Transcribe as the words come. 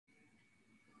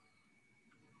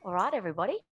All right,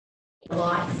 everybody.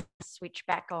 Lights switch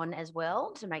back on as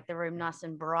well to make the room nice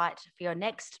and bright for your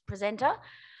next presenter.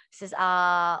 This is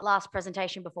our last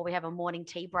presentation before we have a morning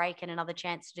tea break and another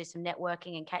chance to do some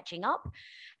networking and catching up.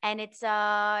 And it's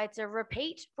a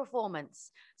repeat performance.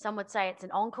 Some would say it's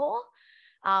an encore.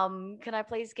 Can I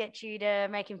please get you to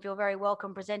make him feel very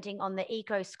welcome presenting on the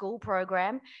Eco School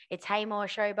program? It's Heimo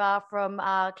Schober from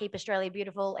Keep Australia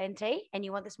Beautiful NT. And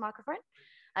you want this microphone?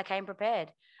 I came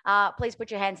prepared. Please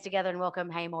put your hands together and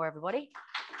welcome Heimo, everybody.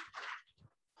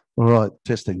 All right,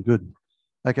 testing, good.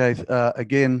 Okay,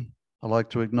 again, I'd like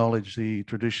to acknowledge the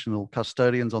traditional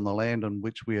custodians on the land on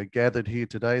which we are gathered here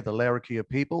today, the Larrakia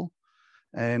people.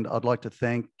 And I'd like to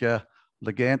thank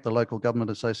Legant, the Local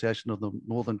Government Association of the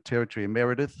Northern Territory in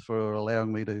Meredith, for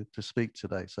allowing me to speak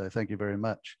today. So thank you very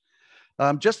much.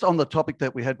 Just on the topic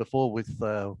that we had before with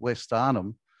West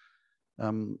Arnhem,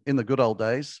 in the good old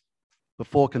days,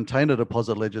 before container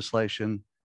deposit legislation,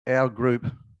 our group,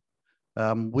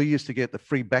 we used to get the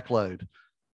free backload,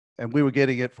 and we were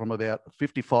getting it from about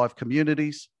 55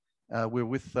 communities. We're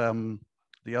with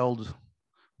the old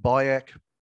BIAC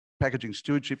Packaging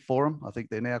Stewardship Forum. I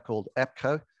think they're now called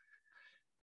APCO.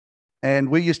 And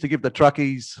we used to give the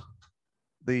truckies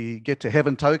the Get to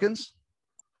Heaven tokens.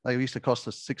 They used to cost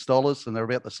us $6, and they're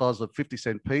about the size of a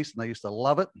 50-cent piece, and they used to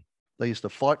love it. They used to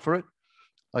fight for it.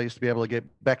 I used to be able to get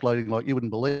backloading like you wouldn't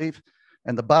believe.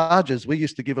 And the barges, we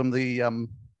used to give them the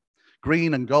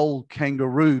green and gold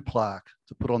kangaroo plaque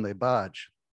to put on their barge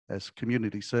as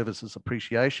community services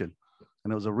appreciation.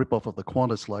 And it was a rip-off of the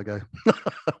Qantas logo.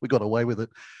 We got away with it.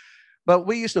 But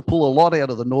we used to pull a lot out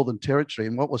of the Northern Territory.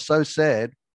 And what was so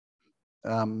sad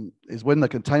is when the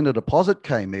container deposit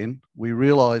came in, we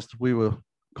realized we were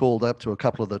called up to a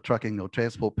couple of the trucking or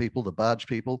transport people, the barge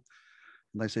people,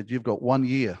 and they said, you've got 1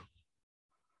 year.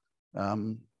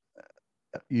 You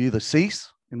either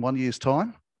cease in 1 year's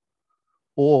time,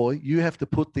 or you have to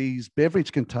put these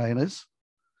beverage containers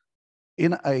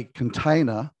in a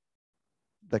container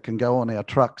that can go on our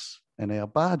trucks and our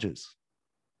barges.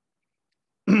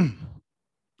 And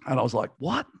I was like,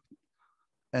 what?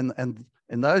 And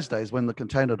in those days, when the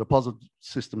container deposit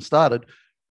system started,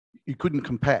 you couldn't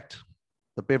compact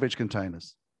the beverage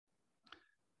containers.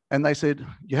 And they said,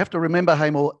 you have to remember,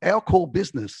 Heimo, our core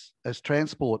business as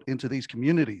transport into these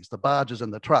communities, the barges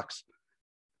and the trucks,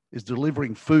 is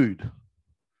delivering food.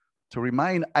 To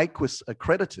remain AQUIS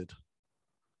accredited,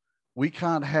 we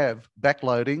can't have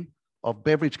backloading of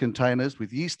beverage containers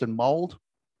with yeast and mold,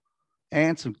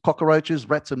 ants and cockroaches,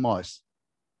 rats and mice.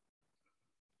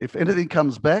 If anything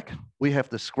comes back, we have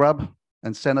to scrub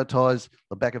and sanitize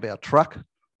the back of our truck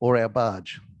or our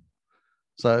barge.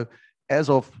 So as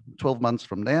of 12 months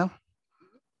from now,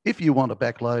 if you want a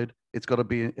backload, it's got to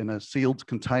be in a sealed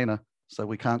container so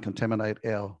we can't contaminate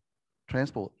our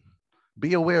transport.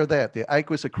 Be aware of that. They're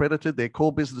AQUIS accredited. Their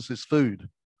core business is food.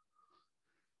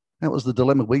 That was the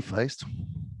dilemma we faced.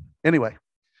 Anyway,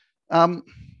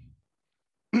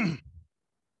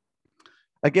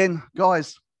 again,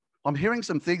 guys, I'm hearing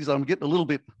some things. I'm getting a little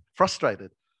bit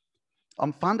frustrated.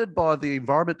 I'm funded by the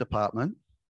Environment Department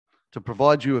to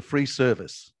provide you a free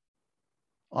service.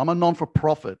 I'm a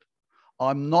non-for-profit.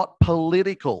 I'm not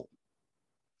political.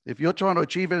 If you're trying to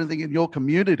achieve anything in your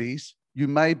communities, you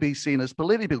may be seen as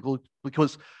political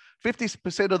because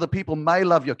 50% of the people may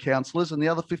love your councillors and the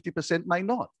other 50% may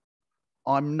not.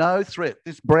 I'm no threat.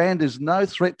 This brand is no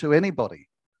threat to anybody.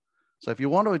 So if you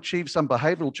want to achieve some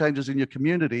behavioural changes in your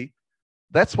community,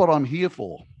 that's what I'm here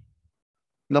for,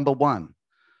 number one.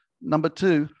 Number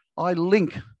two, I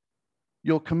link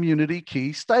your community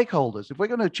key stakeholders. If we're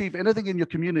going to achieve anything in your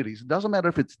communities, it doesn't matter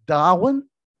if it's Darwin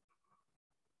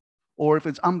or if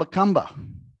it's Umbacumba.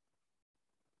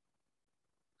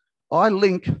 I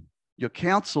link your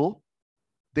council,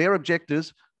 their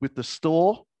objectives with the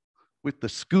store, with the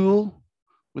school,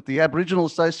 with the Aboriginal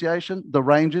Association, the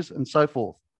rangers, and so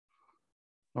forth.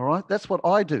 All right, that's what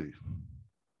I do.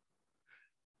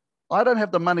 I don't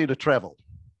have the money to travel.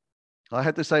 I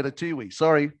had to say to Tiwi,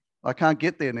 sorry, I can't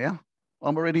get there now.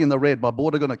 I'm already in the red. My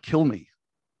board are going to kill me.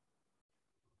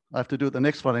 I have to do it the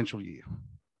next financial year.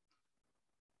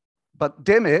 But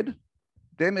DEMED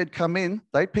come in,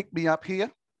 they pick me up here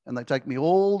and they take me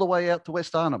all the way out to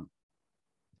West Arnhem.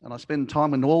 And I spend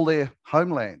time in all their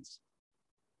homelands.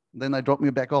 And then they drop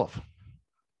me back off.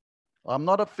 I'm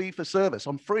not a fee for service,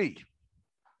 I'm free.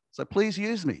 So please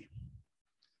use me.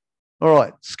 All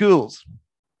right, schools.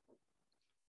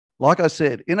 Like I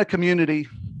said, in a community,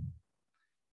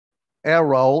 our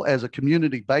role as a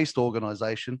community-based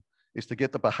organisation is to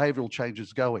get the behavioural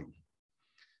changes going.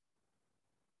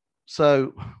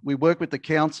 So we work with the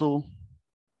council,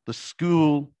 the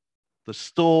school, the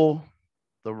store,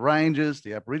 the rangers,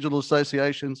 the Aboriginal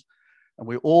associations, and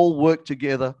we all work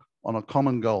together on a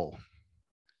common goal.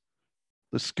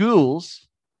 The schools,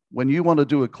 when you want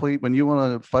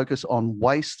to focus on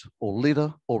waste or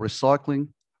litter or recycling,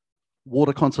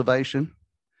 water conservation,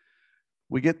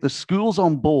 we get the schools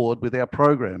on board with our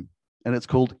program, and it's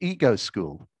called Eco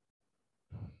School.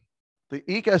 The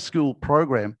Eco School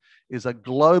program is a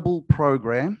global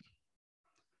program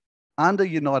under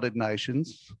United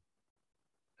Nations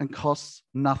and costs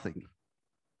nothing.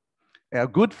 Our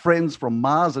good friends from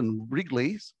Mars and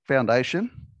Wrigley's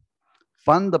Foundation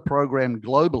fund the program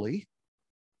globally,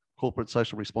 corporate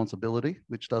social responsibility,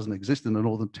 which doesn't exist in the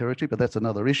Northern Territory, but that's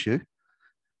another issue.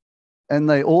 And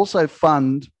they also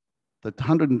fund the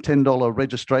 $110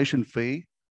 registration fee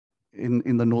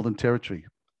in the Northern Territory.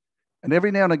 And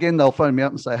every now and again, they'll phone me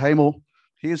up and say, Heimo,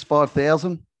 here's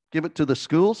 5,000, give it to the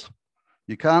schools.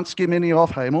 You can't skim any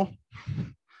off, Heimo,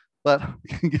 but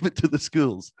you can give it to the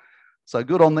schools. So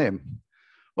good on them.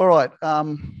 All right.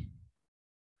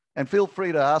 And feel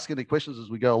free to ask any questions as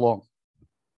we go along.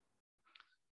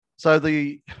 So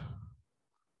the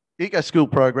Eco School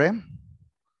program,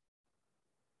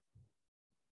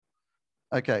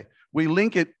 okay, we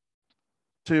link it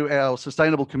to our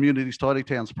Sustainable Communities Tidy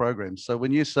Towns program. So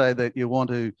when you say that you want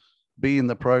to be in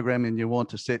the program and you want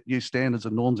to set new standards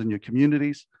and norms in your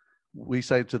communities, we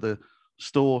say to the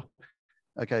store,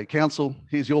 okay, council,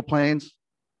 here's your plans.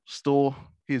 Store,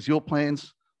 here's your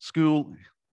plans. School,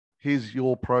 here's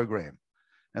your program.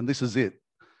 And this is it.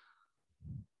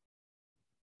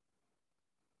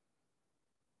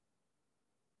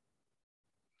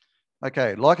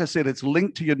 Okay, like I said, it's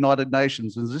linked to United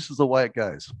Nations, and this is the way it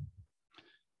goes.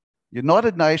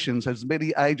 United Nations has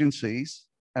many agencies,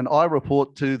 and I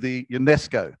report to the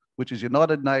UNESCO, which is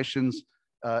United Nations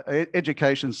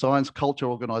Education, Science, Culture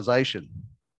Organization.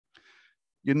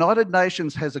 United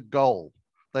Nations has a goal.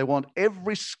 They want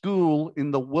every school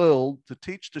in the world to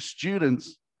teach the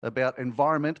students about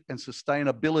environment and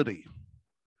sustainability.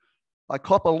 I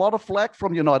cop a lot of flack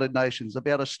from United Nations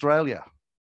about Australia.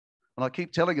 And I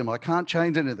keep telling them I can't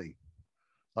change anything.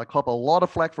 I cop a lot of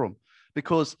flack from them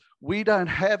because we don't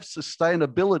have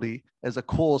sustainability as a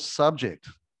core subject.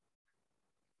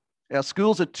 Our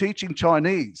schools are teaching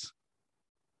Chinese,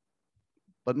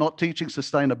 but not teaching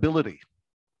sustainability.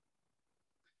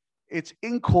 It's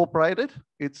incorporated.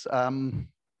 It's,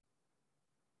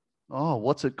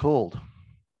 what's it called?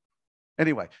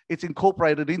 Anyway, it's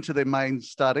incorporated into their main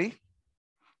study.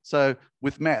 So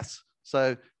with maths.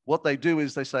 So what they do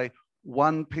is they say,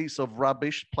 one piece of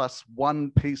rubbish plus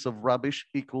one piece of rubbish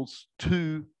equals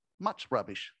too much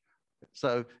rubbish.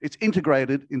 So it's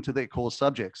integrated into their core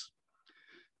subjects.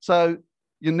 So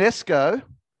UNESCO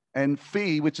and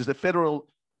FEE, which is the Federal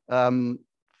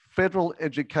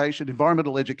Education,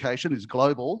 Environmental Education is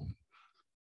global.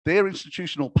 They're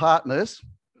institutional partners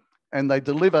and they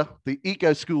deliver the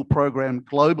Eco School program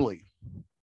globally.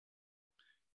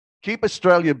 Keep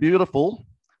Australia Beautiful.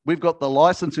 We've got the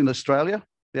license in Australia,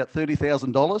 about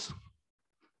 $30,000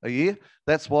 a year.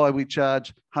 That's why we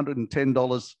charge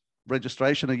 $110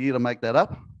 registration a year to make that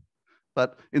up.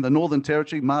 But in the Northern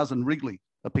Territory, Mars and Wrigley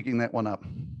are picking that one up.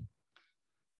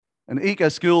 And Eco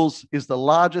Schools is the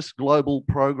largest global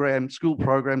program, school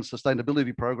program,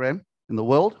 sustainability program in the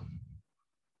world.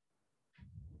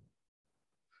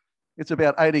 It's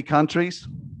about 80 countries,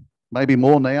 maybe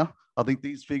more now. I think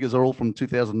these figures are all from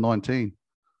 2019.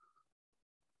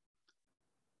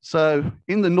 So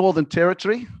in the Northern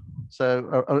Territory,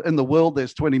 so in the world,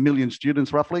 there's 20 million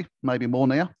students roughly, maybe more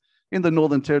now. In the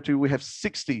Northern Territory, we have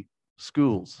 60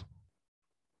 schools.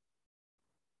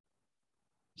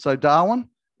 So Darwin,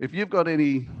 if you've got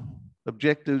any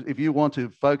objectives, if you want to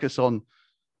focus on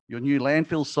your new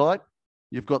landfill site,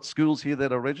 you've got schools here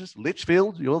that are registered.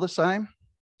 Litchfield, you're the same.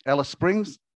 Alice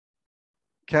Springs,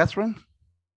 Catherine.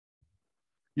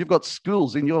 You've got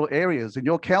schools in your areas, in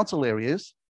your council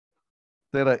areas,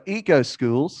 that are eco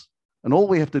schools, and all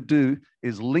we have to do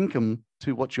is link them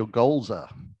to what your goals are.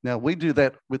 Now, we do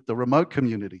that with the remote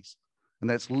communities, and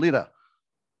that's litter,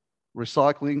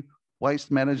 recycling,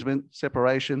 waste management,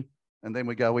 separation, and then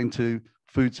we go into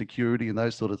food security and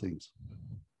those sort of things.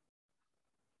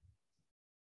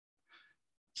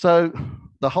 So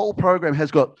the whole program has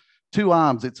got two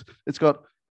arms. It's got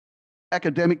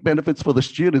academic benefits for the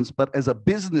students, but as a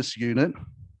business unit,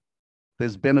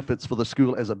 there's benefits for the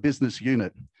school as a business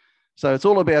unit. So it's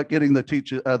all about getting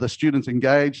the students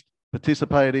engaged,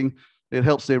 participating. It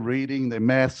helps their reading, their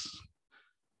maths,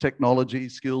 technology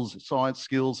skills, science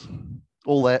skills,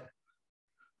 all that.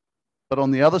 But on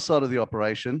the other side of the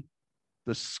operation,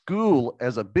 the school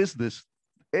as a business,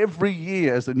 every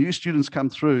year as the new students come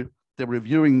through, they're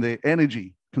reviewing their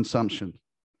energy, consumption,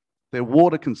 their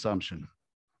water consumption,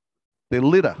 their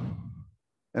litter,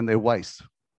 and their waste,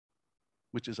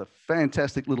 which is a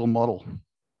fantastic little model.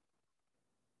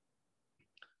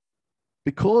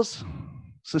 Because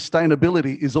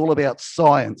sustainability is all about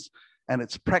science, and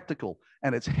it's practical,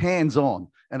 and it's hands-on,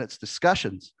 and it's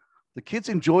discussions, the kids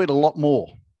enjoy it a lot more.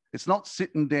 It's not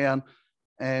sitting down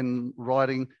and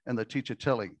writing and the teacher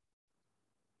telling.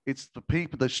 It's the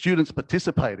people, the students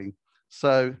participating.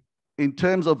 So in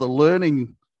terms of the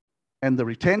learning and the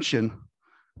retention,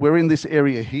 we're in this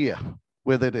area here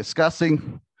where they're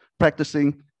discussing,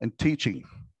 practicing, and teaching,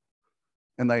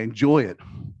 and they enjoy it.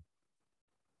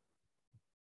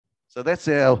 So that's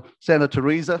our Santa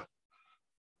Teresa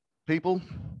people.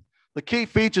 The key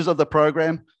features of the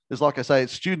program is, like I say,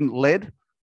 it's student-led.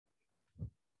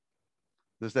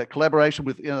 There's that collaboration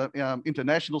with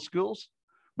international schools.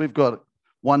 We've got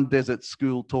one desert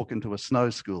school talking to a snow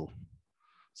school.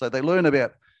 So they learn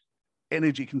about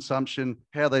energy consumption,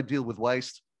 how they deal with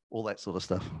waste, all that sort of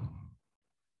stuff.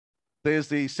 There's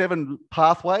the 7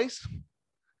 pathways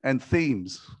and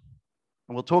themes.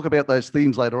 And we'll talk about those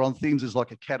themes later on. Themes is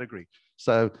like a category.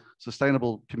 So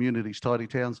sustainable communities, tidy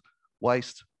towns,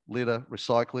 waste, litter,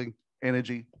 recycling,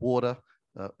 energy, water,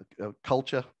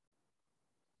 culture.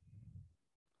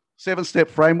 7-step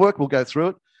framework, we'll go through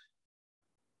it.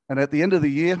 And at the end of the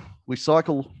year, we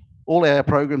cycle, all our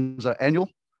programs are annual.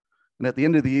 And at the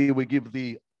end of the year, we give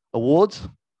the awards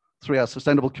through our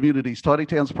Sustainable Communities Tidy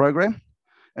Towns program,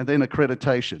 and then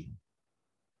accreditation.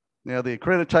 Now the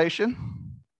accreditation,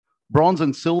 bronze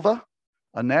and silver,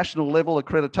 a national level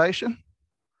accreditation.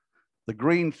 The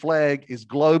green flag is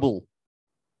global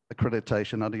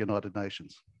accreditation under United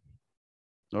Nations.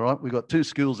 All right, we've got 2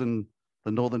 schools in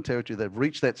the Northern Territory that have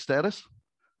reached that status,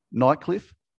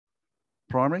 Nightcliff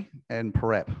Primary and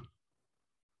Parap.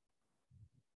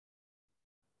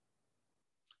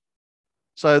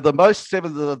 So the most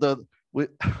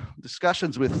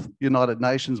discussions with United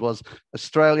Nations was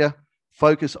Australia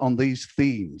focus on these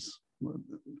themes,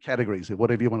 categories,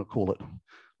 whatever you want to call it.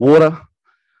 Water,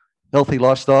 healthy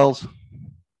lifestyles,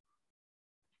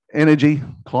 energy,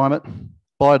 climate,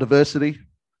 biodiversity,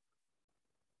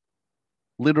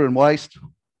 litter and waste,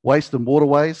 waste and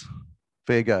waterways,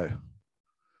 fair go.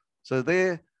 So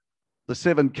they're the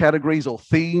 7 categories or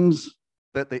themes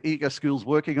that the Eco School's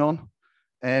working on.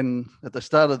 And at the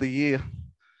start of the year,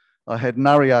 I had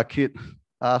Nari, our kit,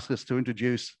 ask us to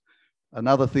introduce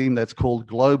another theme that's called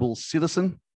Global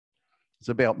Citizen. It's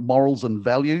about morals and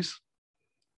values.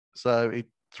 So it,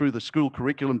 through the school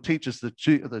curriculum, teaches the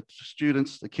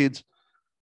students, the kids,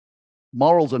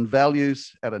 morals and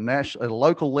values at a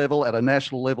local level, at a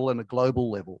national level, and a global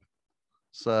level.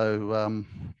 So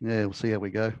yeah, we'll see how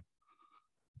we go.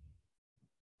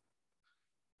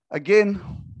 Again,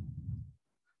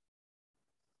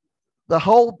 the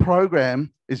whole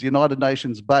program is United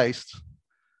Nations based,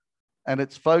 and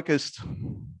it's focused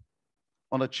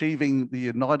on achieving the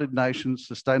United Nations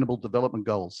Sustainable Development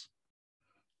Goals.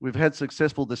 We've had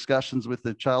successful discussions with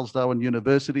the Charles Darwin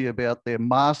University about their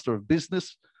Master of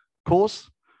Business course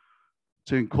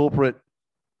to incorporate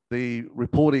the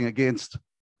reporting against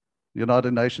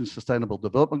United Nations Sustainable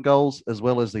Development Goals, as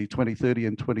well as the 2030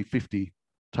 and 2050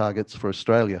 targets for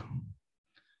Australia.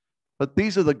 But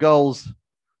these are the goals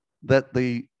that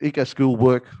the Eco School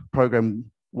Work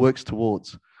program works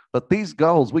towards. But these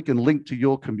goals we can link to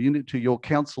your community, to your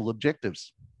council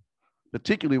objectives,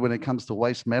 particularly when it comes to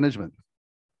waste management.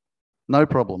 No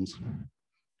problems.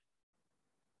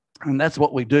 And that's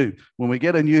what we do. When we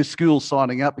get a new school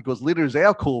signing up, because litter is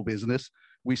our core business,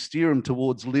 we steer them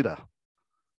towards litter.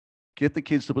 Get the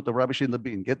kids to put the rubbish in the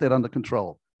bin, get that under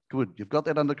control. Good, you've got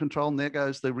that under control, and there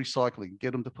goes the recycling.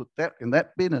 Get them to put that in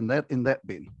that bin and that in that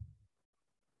bin.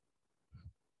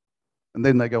 And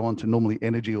then they go on to normally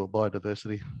energy or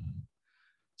biodiversity.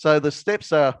 So the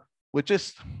steps are, we're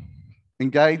just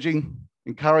engaging,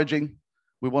 encouraging.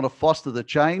 We want to foster the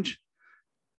change.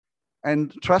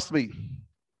 And trust me,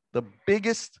 the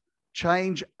biggest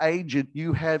change agent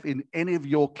you have in any of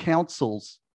your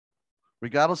councils,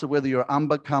 regardless of whether you're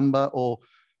Umba, Kumba or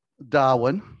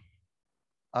Darwin,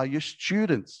 are your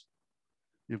students.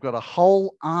 You've got a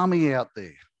whole army out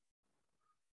there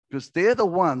because they're the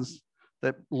ones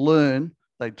that learn,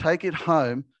 they take it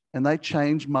home and they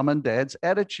change mum and dad's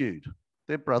attitude.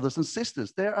 They're brothers and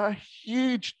sisters. They're a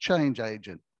huge change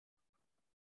agent.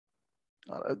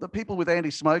 The people with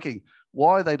anti-smoking,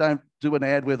 why they don't do an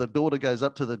ad where the daughter goes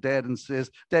up to the dad and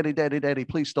says, "Daddy, daddy, daddy,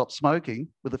 please stop smoking,"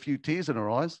 with a few tears in her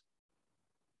eyes.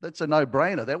 That's a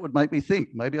no-brainer. That would make me think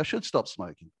maybe I should stop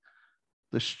smoking.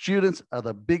 The students are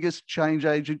the biggest change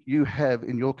agent you have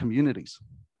in your communities.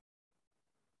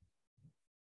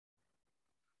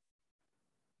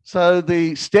 So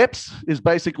the steps is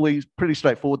basically pretty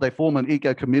straightforward. They form an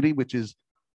eco committee, which is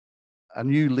a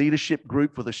new leadership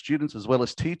group for the students as well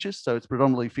as teachers. So it's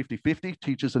predominantly 50-50,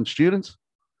 teachers and students.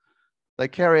 They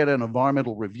carry out an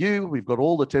environmental review. We've got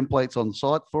all the templates on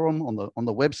site for them on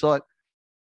the website.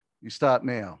 You start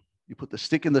now. You put the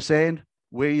stick in the sand.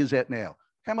 Where is that now?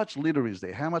 How much litter is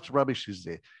there? How much rubbish is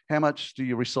there? How much do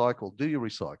you recycle? Do you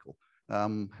recycle?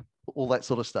 All that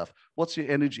sort of stuff. What's your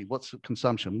energy? What's your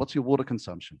consumption? What's your water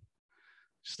consumption?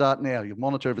 Start now. You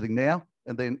monitor everything now,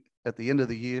 and then at the end of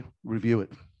the year, review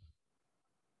it.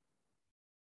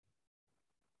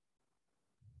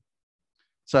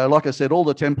 So like I said, all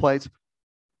the templates,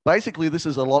 basically this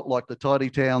is a lot like the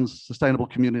Tidy Towns, Sustainable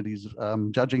Communities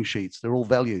judging sheets. They're all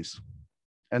values.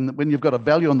 And when you've got a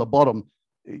value on the bottom,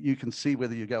 you can see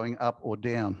whether you're going up or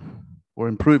down or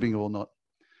improving or not.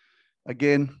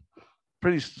 Again,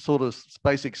 pretty sort of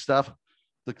basic stuff.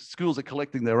 The schools are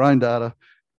collecting their own data.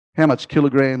 How much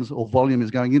kilograms or volume is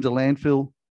going into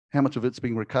landfill? How much of it's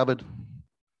being recovered?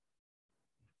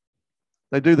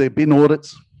 They do their bin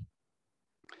audits.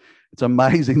 It's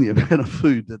amazing the amount of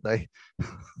food that they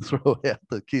throw out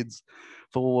the kids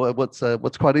for.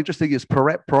 What's quite interesting is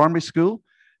Parat Primary School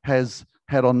has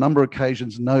had on a number of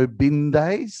occasions no bin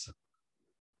days,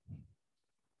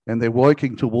 and they're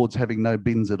working towards having no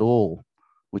bins at all,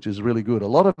 which is really good. A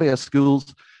lot of our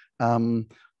schools,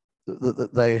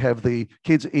 they have the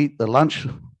kids eat the lunch.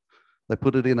 They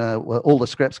put it in all the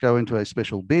scraps go into a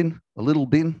special bin, a little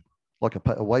bin, like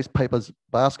a waste papers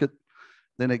basket.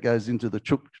 Then it goes into the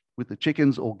chook with the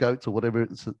chickens or goats or whatever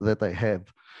it is that they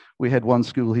have. We had one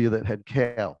school here that had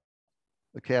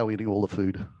a cow eating all the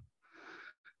food.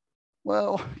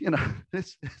 Well, you know,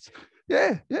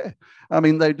 yeah. I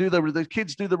mean, the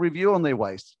kids do the review on their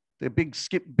waste. They're big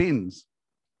skip bins.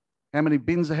 How many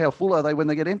bins, how full are they when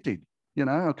they get emptied? You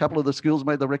know, a couple of the schools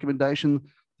made the recommendation.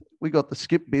 We got the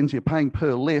skip bins, you're paying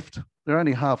per lift. They're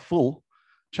only half full.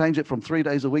 Change it from 3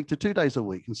 days a week to 2 days a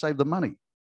week and save the money.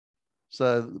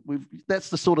 So that's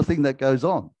the sort of thing that goes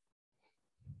on.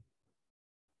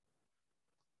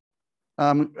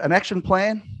 An action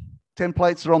plan,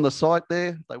 templates are on the site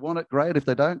there. If they want it, great. If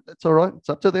they don't, that's all right. It's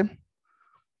up to them.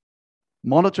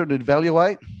 Monitor and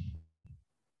evaluate.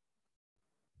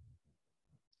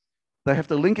 They have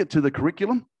to link it to the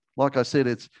curriculum. Like I said,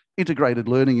 it's integrated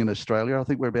learning in Australia. I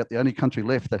think we're about the only country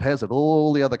left that has it.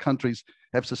 All the other countries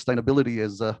have sustainability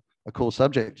as a core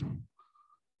subject.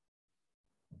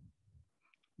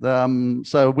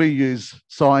 So we use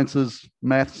sciences,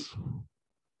 maths,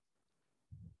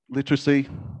 literacy.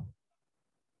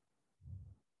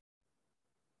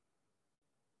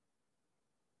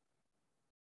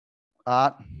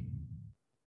 Art.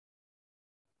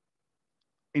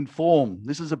 Inform.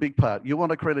 This is a big part. You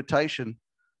want accreditation,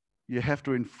 you have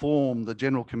to inform the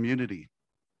general community.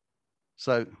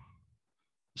 So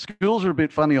schools are a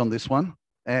bit funny on this one.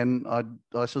 And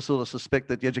I sort of suspect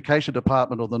that the Education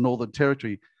Department or the Northern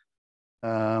Territory,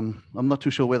 I'm not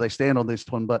too sure where they stand on this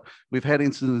one, but we've had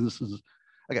instances.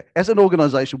 Okay, as an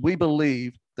organisation, we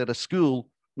believe that a school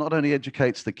not only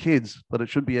educates the kids, but it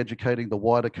should be educating the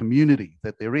wider community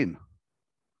that they're in.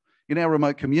 In our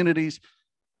remote communities,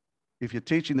 if you're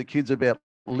teaching the kids about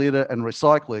litter and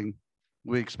recycling,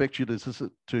 we expect you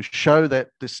to show that,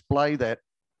 display that,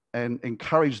 and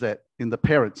encourage that in the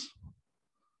parents.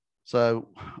 So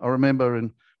I remember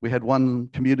we had one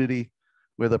community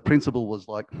where the principal was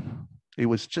like, he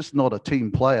was just not a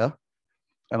team player.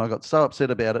 And I got so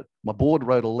upset about it. My board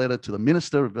wrote a letter to the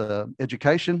Minister of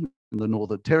Education in the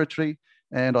Northern Territory,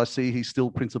 and I see he's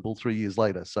still principal 3 years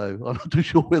later. So I'm not too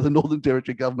sure where the Northern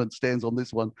Territory government stands on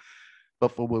this one.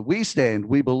 But for where we stand,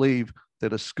 we believe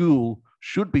that a school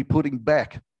should be putting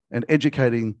back and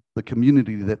educating the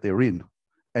community that they're in.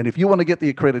 And if you want to get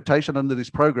the accreditation under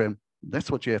this program, that's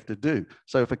what you have to do.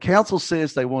 So if a council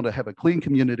says they want to have a clean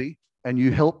community and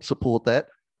you help support that,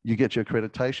 you get your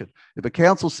accreditation. If a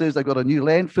council says they've got a new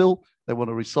landfill, they want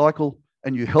to recycle,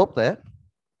 and you help that,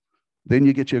 then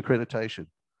you get your accreditation.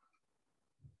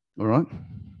 All right?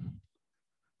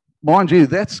 Mind you,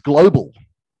 that's global.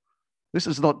 This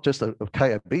is not just a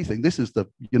KAB thing. This is the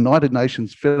United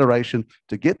Nations Federation.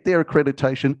 To get their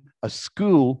accreditation, a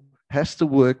school has to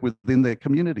work within their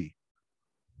community.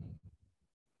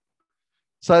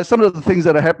 So some of the things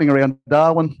that are happening around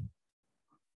Darwin,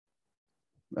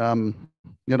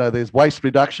 you know, there's waste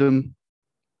reduction.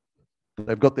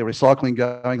 They've got their recycling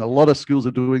going. A lot of schools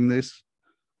are doing this.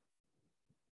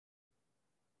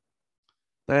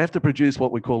 They have to produce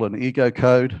what we call an eco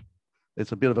code.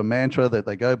 It's a bit of a mantra that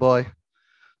they go by.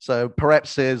 So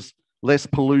perhaps says less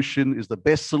pollution is the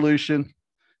best solution.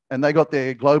 and they got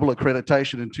their global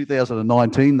accreditation in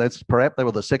 2019. That's perhaps they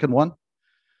were the second one.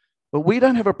 But we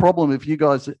don't have a problem if you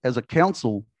guys as a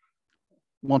council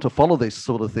want to follow this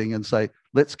sort of thing and say,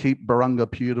 let's keep Barunga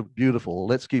beautiful, or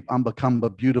let's keep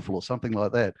Umbakamba beautiful, or something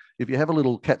like that. If you have a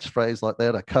little catchphrase like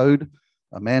that, a code,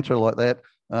 a mantra like that,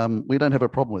 we don't have a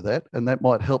problem with that. And that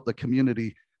might help the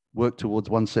community work towards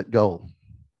one set goal.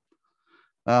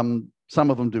 Some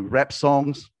of them do rap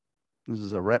songs. This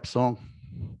is a rap song.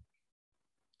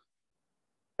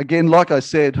 Again, like I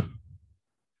said,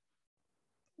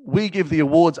 we give the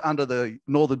awards under the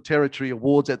Northern Territory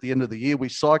Awards at the end of the year. We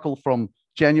cycle from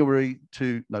January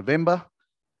to November.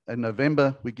 In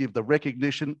November, we give the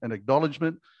recognition and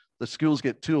acknowledgement. The schools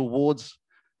get 2 awards.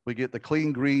 We get the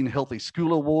Clean, Green, Healthy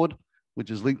School Award,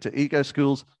 which is linked to Eco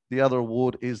Schools. The other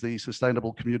award is the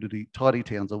Sustainable Community Tidy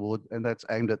Towns Award, and that's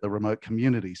aimed at the remote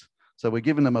communities. So we're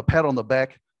giving them a pat on the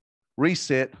back,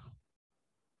 reset,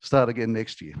 start again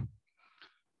next year.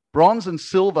 Bronze and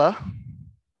silver,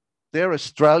 they're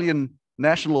Australian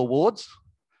national awards.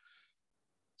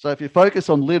 So if you focus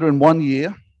on litter in 1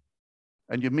 year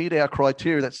and you meet our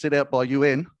criteria that's set out by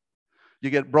UN, you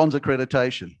get bronze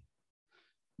accreditation.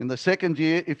 In the second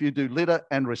year, if you do litter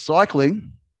and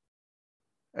recycling,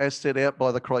 as set out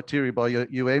by the criteria by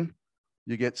UN,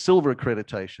 you get silver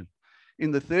accreditation.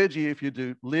 In the third year, if you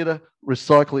do litter,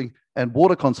 recycling, and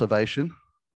water conservation,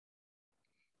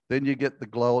 then you get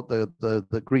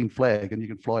the green flag, and you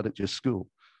can fly it at your school.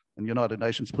 And United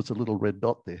Nations puts a little red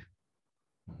dot there.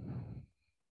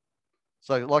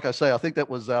 So, like I say, I think that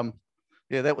was,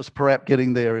 that was perhaps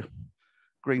getting their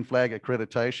green flag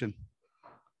accreditation.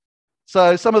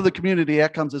 So some of the community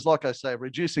outcomes is, like I say,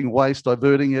 reducing waste,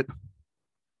 diverting it,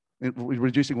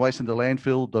 reducing waste into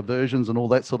landfill, diversions and all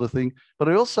that sort of thing.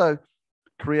 But also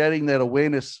creating that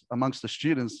awareness amongst the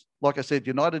students. Like I said,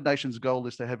 United Nations goal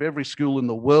is to have every school in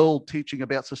the world teaching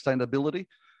about sustainability.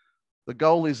 The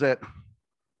goal is that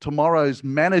tomorrow's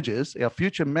managers, our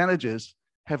future managers,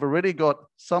 have already got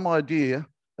some idea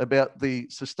about the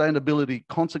sustainability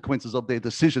consequences of their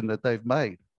decision that they've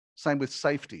made. Same with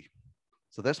safety.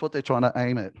 So that's what they're trying to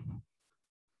aim at.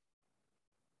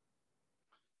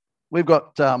 We've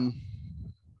got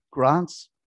grants.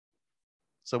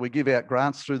 So we give out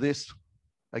grants through this.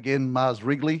 Again, Mars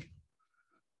Wrigley.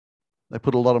 They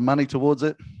put a lot of money towards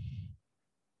it.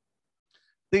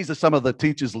 These are some of the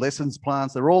teachers' lessons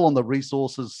plans. They're all on the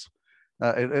resources.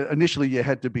 Initially, you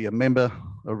had to be a member,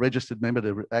 a registered member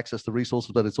to access the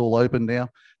resources, but it's all open now.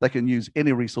 They can use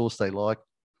any resource they like.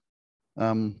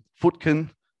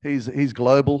 Footkin, he's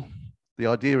global. The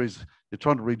idea is you're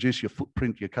trying to reduce your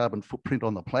footprint, your carbon footprint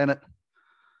on the planet.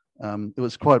 It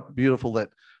was quite beautiful that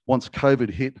once COVID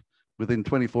hit, within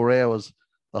 24 hours,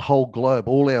 the whole globe,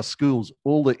 all our schools,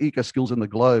 all the eco schools in the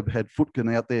globe had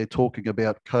Footkin out there talking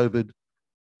about COVID,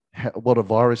 what a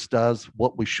virus does,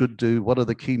 what we should do, what are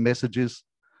the key messages.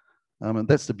 And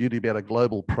that's the beauty about a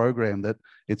global program, that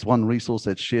it's one resource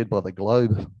that's shared by the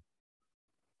globe.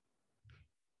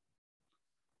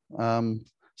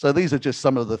 So these are just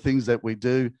some of the things that we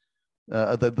do.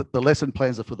 The lesson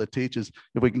plans are for the teachers.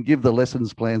 If we can give the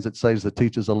lessons plans, it saves the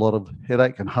teachers a lot of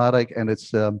headache and heartache, and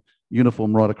it's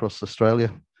uniform right across Australia.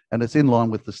 And it's in line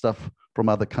with the stuff from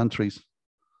other countries.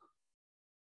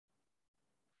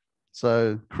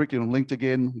 So curriculum linked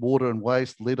again, water and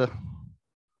waste, litter,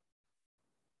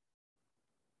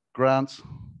 grants.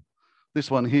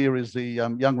 This one here is the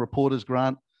Young Reporters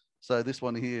Grant. So this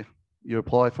one here, you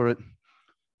apply for it.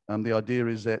 The idea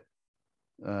is that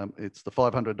it's the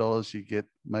 $500 you get,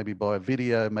 maybe buy a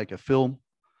video, make a film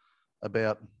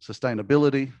about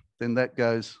sustainability. Then that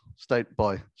goes state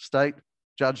by state,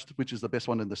 judged which is the best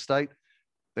one in the state,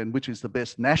 then which is the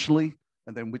best nationally,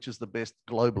 and then which is the best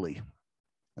globally.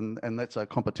 And that's a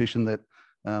competition that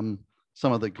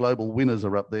some of the global winners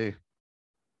are up there.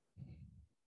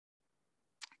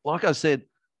 Like I said,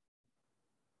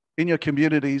 in your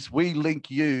communities, we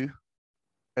link you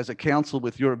as a council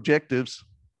with your objectives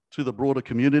to the broader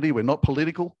community. We're not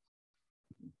political.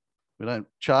 We don't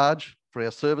charge for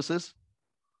our services.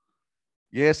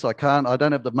 Yes, I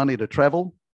don't have the money to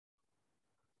travel,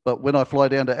 but when I fly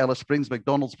down to Alice Springs,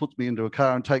 McDonald's puts me into a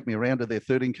car and take me around to their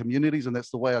 13 communities, and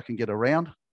that's the way I can get around.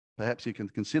 Perhaps you can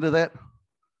consider that.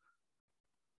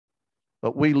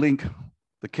 But we link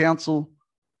the council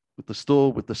with the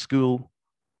store, with the school,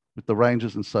 with the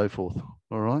rangers and so forth,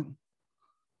 all right?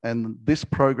 And this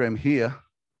program here,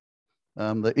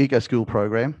 the Eco School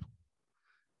program,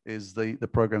 is the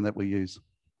program that we use.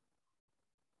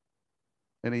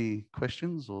 Any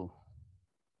questions or?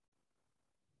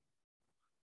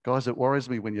 Guys, it worries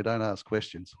me when you don't ask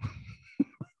questions.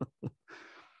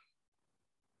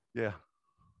 Yeah.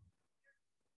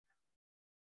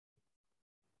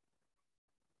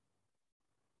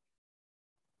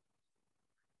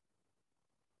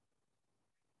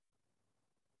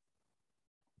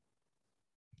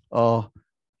 Oh,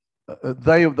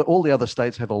 all the other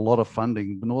states have a lot of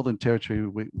funding. The Northern Territory,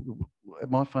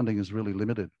 my funding is really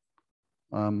limited.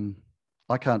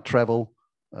 I can't travel.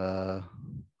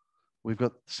 We've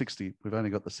got 60. We've only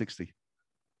got the 60.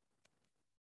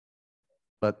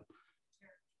 But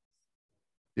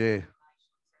yeah.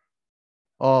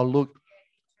 Oh, look,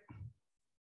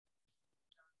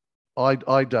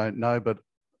 I don't know, but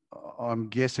I'm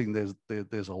guessing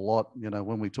there's a lot. You know,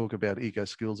 when we talk about eco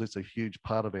skills, it's a huge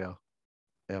part of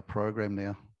our program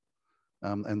now,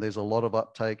 and there's a lot of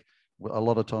uptake, a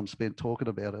lot of time spent talking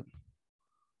about it.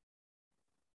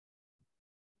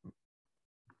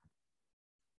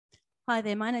 Hi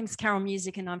there, my name's Carol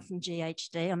Music and I'm from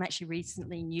GHD. I'm actually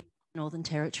recently new to Northern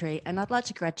Territory, and I'd like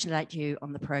to congratulate you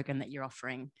on the program that you're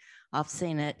offering. I've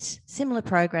seen it, similar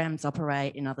programs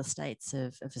operate in other states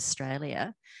of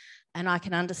Australia, and I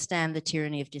can understand the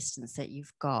tyranny of distance that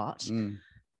you've got.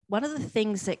 One of the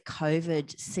things that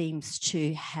COVID seems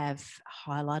to have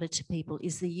highlighted to people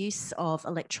is the use of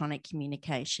electronic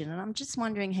communication. And I'm just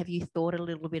wondering, have you thought a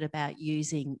little bit about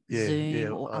using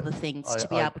Zoom or other things to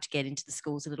be able to get into the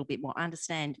schools a little bit more? I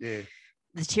understand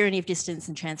the tyranny of distance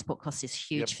and transport costs is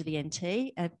huge for the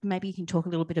NT. Maybe you can talk a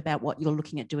little bit about what you're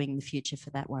looking at doing in the future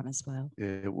for that one as well.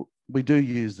 Yeah, we do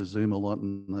use the Zoom a lot,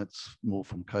 and that's more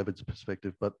from COVID's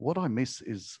perspective. But what I miss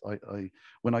is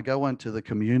when I go into the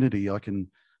community, I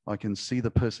can see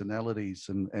the personalities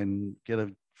and get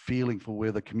a feeling for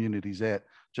where the community's at,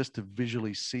 just to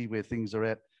visually see where things are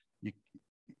at.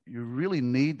 You really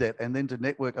need that. And then to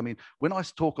network, I mean, when I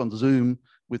talk on Zoom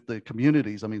with the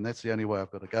communities, I mean, that's the only way I've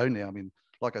got to go now. I mean,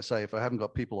 like I say, if I haven't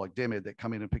got people like Demed that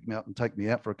come in and pick me up and take me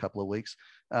out for a couple of weeks,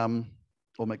 or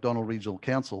McDonald Regional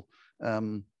Council,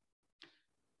 I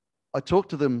talk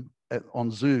to them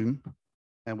on Zoom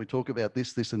and we talk about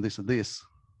this, this, and this, and this.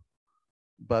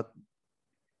 But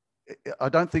I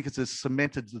don't think it's as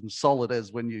cemented and solid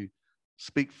as when you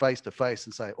speak face to face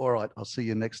and say, all right, I'll see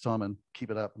you next time, and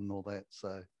keep it up and all that.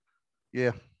 So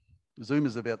yeah, Zoom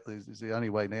is the only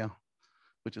way now,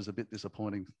 which is a bit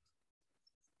disappointing.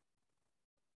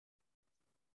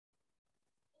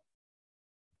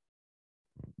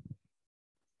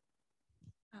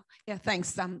 Yeah,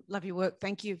 thanks. Love your work.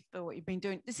 Thank you for what you've been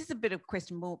doing. This is a bit of a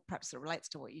question more perhaps that relates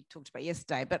to what you talked about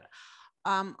yesterday, but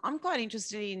I'm quite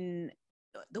interested in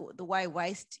the way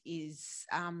waste is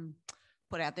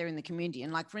put out there in the community.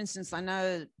 And like, for instance, I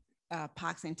know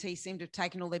Parks NT seem to have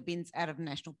taken all their bins out of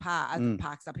national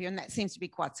parks up here, and that seems to be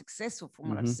quite successful from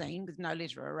what I've seen, with no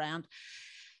litter around.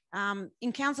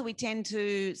 In council, we tend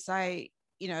to say,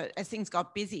 you know, as things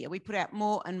got busier, we put out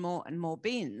more and more and more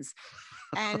bins.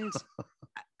 And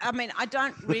I mean, I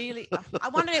don't really, I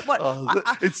wonder what.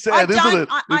 It's sad, isn't it?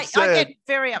 I get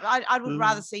very up. I would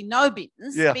rather see no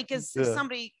bins, because if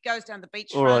somebody goes down the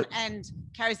beachfront and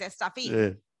carries their stuff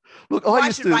in, look, why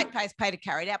should ratepayers pay to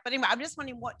carry it out? But anyway, I'm just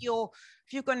wondering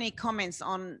if you've got any comments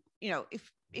on, you know,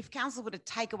 if council were to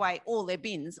take away all their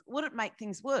bins, would it make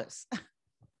things worse?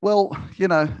 Well, you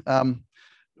know,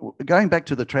 going back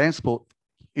to the transport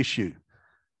issue,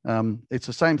 it's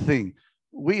the same thing.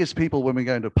 We as people, when we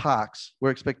go into parks, we're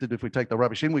expected, if we take the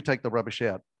rubbish in, we take the rubbish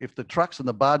out. If the trucks and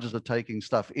the barges are taking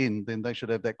stuff in, then they should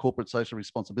have that corporate social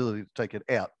responsibility to take it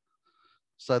out.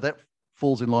 So that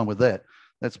falls in line with that.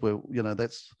 That's where, you know,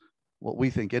 that's what we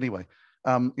think anyway.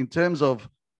 In terms of,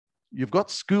 you've got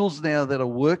schools now that are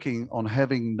working on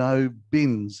having no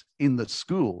bins in the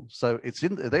school. So it's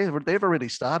in, they've already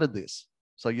started this.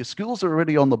 So your schools are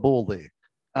already on the ball there.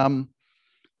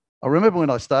 I remember when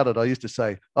I started, I used to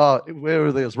say, oh,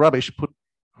 wherever there's rubbish, put.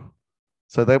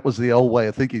 So that was the old way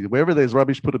of thinking. Wherever there's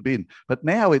rubbish, put a bin. But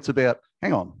now it's about,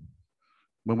 hang on,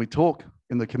 when we talk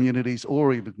in the communities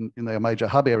or even in our major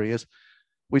hub areas,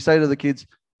 we say to the kids,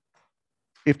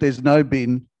 if there's no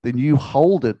bin, then you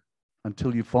hold it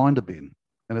until you find a bin.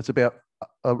 And it's about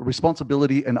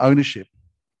responsibility and ownership.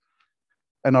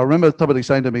 And I remember somebody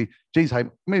saying to me, geez, hey,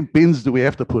 how many bins do we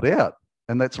have to put out?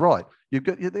 And that's right.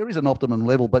 There is an optimum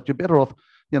level, but you're better off,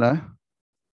 you know,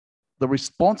 the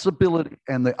responsibility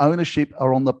and the ownership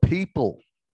are on the people.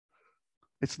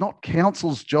 It's not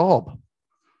council's job.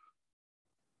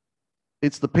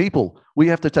 It's the people. We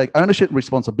have to take ownership and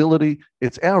responsibility.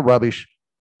 It's our rubbish.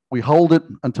 We hold it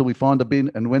until we find a bin.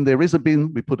 And when there is a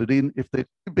bin, we put it in. If there's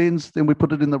two bins, then we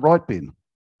put it in the right bin.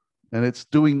 And it's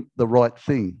doing the right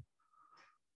thing.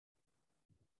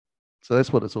 So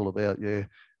that's what it's all about, yeah.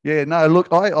 Yeah, no, look,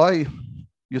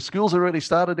 your school's already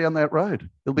started down that road.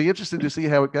 It'll be interesting to see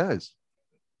how it goes.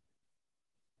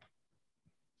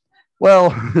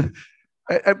 Well,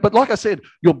 but like I said,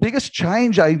 your biggest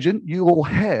change agent you all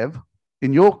have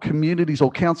in your communities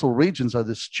or council regions are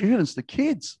the students, the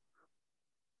kids.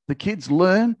 The kids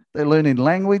learn, they learn in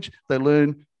language, they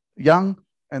learn young,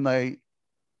 and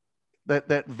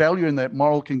that value and that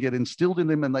moral can get instilled in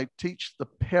them, and they teach the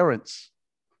parents.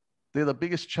 They're the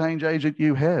biggest change agent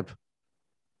you have.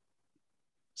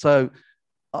 So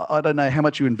I don't know how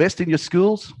much you invest in your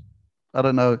schools. I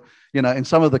don't know, in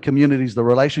some of the communities, the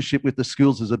relationship with the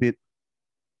schools is a bit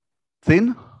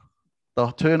thin.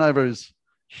 The turnover is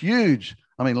huge.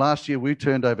 I mean, last year we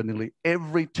turned over nearly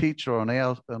every teacher on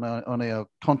our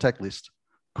contact list.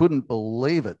 Couldn't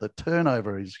believe it. The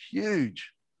turnover is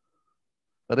huge.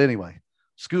 But anyway,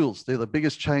 schools, they're the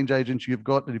biggest change agents you've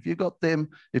got. And if you've got them,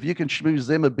 if you can schmooze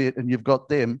them a bit and you've got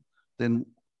them, then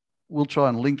we'll try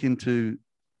and link into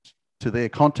their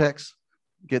contacts,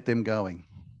 get them going.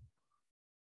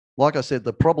 Like I said,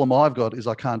 the problem I've got is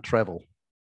I can't travel.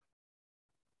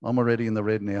 I'm already in the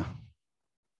red now.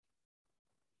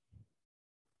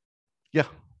 Yeah.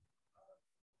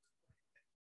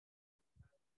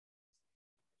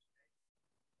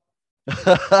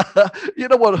 You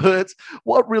know what hurts?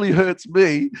 What really hurts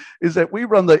me is that we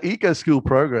run the Eco School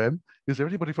program. Is there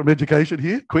anybody from education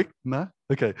here? Quick? No?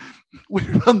 Okay. We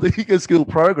run the Eco School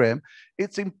program.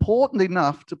 It's important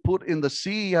enough to put in the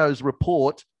CEO's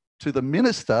report to the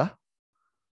minister,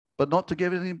 but not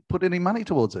to put any money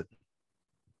towards it.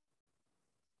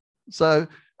 So,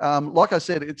 like I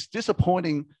said, it's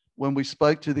disappointing when we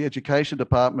spoke to the education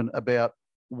department about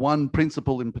one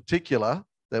principal in particular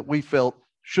that we felt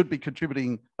should be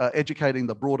contributing, educating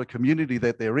the broader community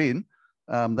that they're in.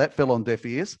 That fell on deaf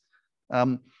ears.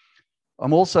 I'm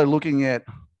also looking at,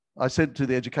 I said to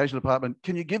the education department,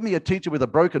 can you give me a teacher with a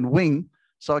broken wing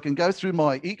so I can go through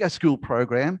my Eco School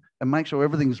program and make sure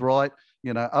everything's right,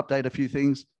 update a few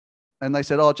things. And they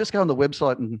said, oh, just go on the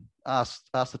website and ask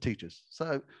the teachers.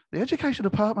 So the education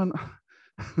department,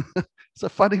 it's a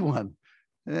funny one.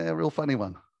 Yeah, a real funny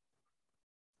one.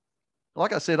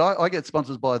 Like I said, I get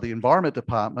sponsors by the Environment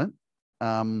Department.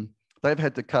 They've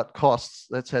had to cut costs.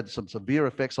 That's had some severe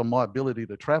effects on my ability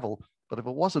to travel. But if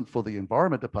it wasn't for the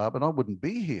Environment Department, I wouldn't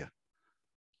be here.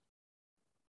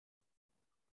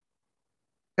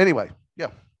 Anyway, yeah.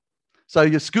 So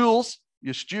your schools,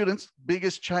 your students,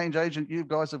 biggest change agent you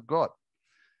guys have got.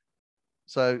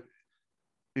 So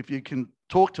if you can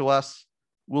talk to us,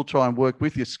 we'll try and work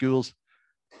with your schools.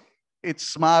 It's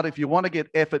smart if you want to get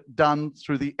effort done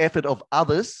through the effort of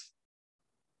others,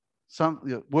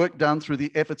 work done through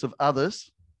the efforts of others,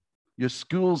 your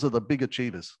schools are the big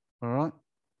achievers, all right?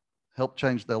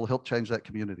 They'll help change that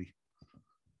community.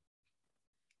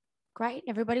 Great.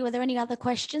 Everybody, were there any other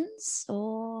questions?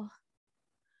 Or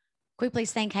could we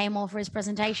please thank Heimo for his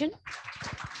presentation?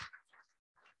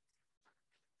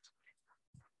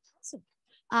 Awesome.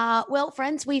 Well,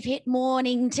 friends, we've hit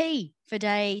morning tea for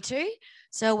day 2.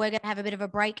 So we're going to have a bit of a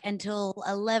break until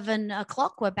 11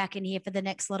 o'clock. We're back in here for the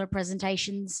next lot of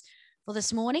presentations for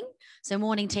this morning. So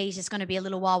morning tea is just going to be a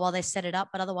little while they set it up,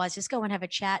 but otherwise just go and have a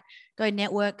chat, go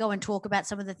network, go and talk about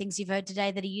some of the things you've heard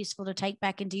today that are useful to take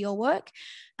back into your work.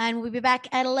 And we'll be back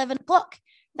at 11 o'clock.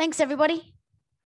 Thanks, everybody.